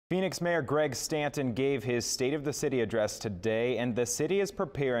Phoenix Mayor Greg Stanton gave his State of the City address today, and the city is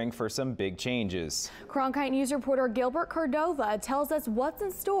preparing for some big changes. Cronkite News reporter Gilbert Cordova tells us what's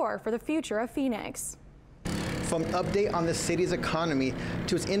in store for the future of Phoenix. From an update on the city's economy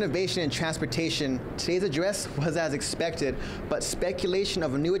to its innovation in transportation, today's address was as expected, but speculation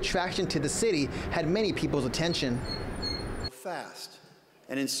of a new attraction to the city had many people's attention. Fast,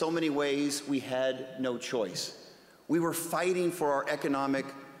 and in so many ways we had no choice. We were fighting for our economic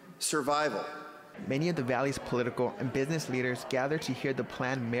survival. Many of the Valley's political and business leaders gathered to hear the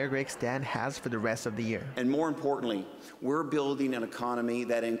plan Mayor Greg Stanton has for the rest of the year. And more importantly, we're building an economy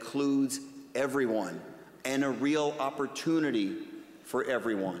that includes everyone and a real opportunity for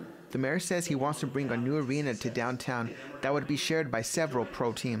everyone. The mayor says he wants to bring a new arena to downtown that would be shared by several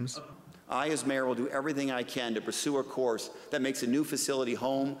pro teams. I, as mayor, will do everything I can to pursue a course that makes a new facility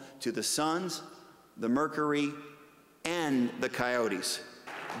home to the Suns, the Mercury, and the Coyotes.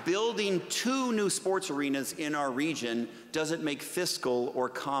 Building 2 new sports arenas in our region doesn't make fiscal or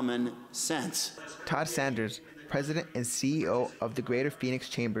common sense. Todd Sanders, president and CEO of the Greater Phoenix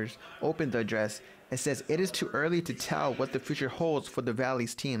Chambers, opened the address and says it is too early to tell what the future holds for the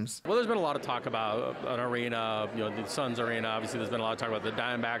Valley's teams. Well, there's been a lot of talk about an arena, the Suns arena. Obviously, there's been a lot of talk about the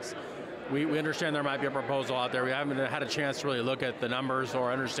Diamondbacks. We understand there might be a proposal out there. We haven't had a chance to really look at the numbers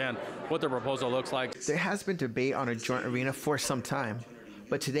or understand what the proposal looks like. There has been debate on a joint arena for some time,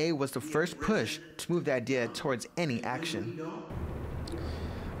 but today was the first push to move the idea towards any action.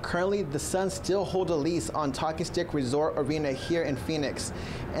 Currently, the Suns still hold a lease on Talking Stick Resort Arena here in Phoenix,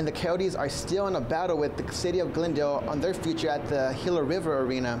 and the Coyotes are still in a battle with the city of Glendale on their future at the Gila River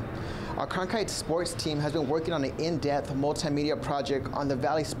Arena. Our Cronkite sports team has been working on an in-depth multimedia project on the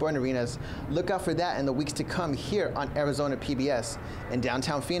Valley sporting arenas. Look out for that in the weeks to come here on Arizona PBS. In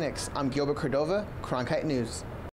downtown Phoenix, I'm Gilbert Cordova, Cronkite News.